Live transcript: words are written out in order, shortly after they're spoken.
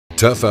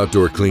Tough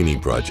outdoor cleaning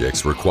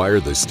projects require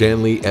the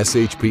Stanley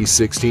SHP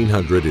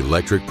 1600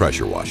 electric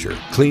pressure washer.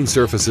 Clean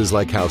surfaces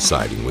like house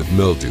siding with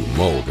mildew,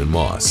 mold, and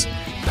moss.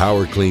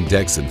 Power clean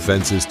decks and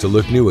fences to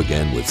look new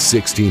again with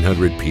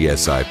 1600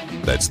 PSI.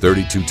 That's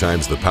 32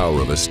 times the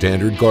power of a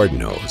standard garden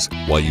hose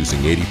while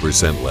using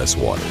 80% less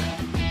water.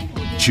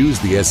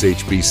 Choose the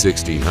SHP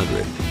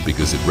 1600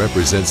 because it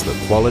represents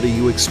the quality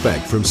you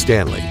expect from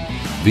Stanley.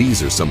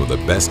 These are some of the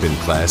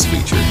best-in-class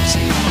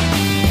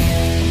features.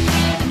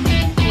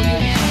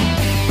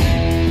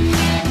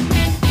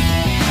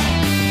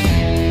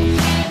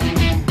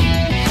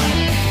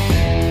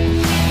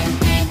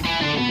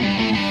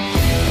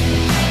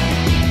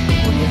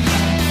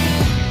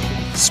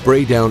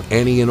 Spray down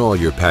any and all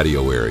your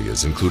patio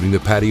areas, including the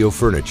patio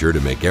furniture, to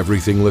make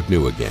everything look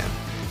new again.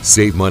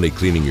 Save money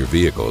cleaning your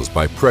vehicles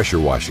by pressure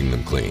washing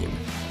them clean.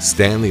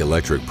 Stanley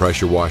electric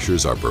pressure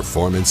washers are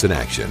performance in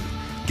action.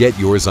 Get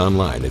yours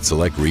online at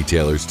select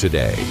retailers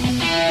today.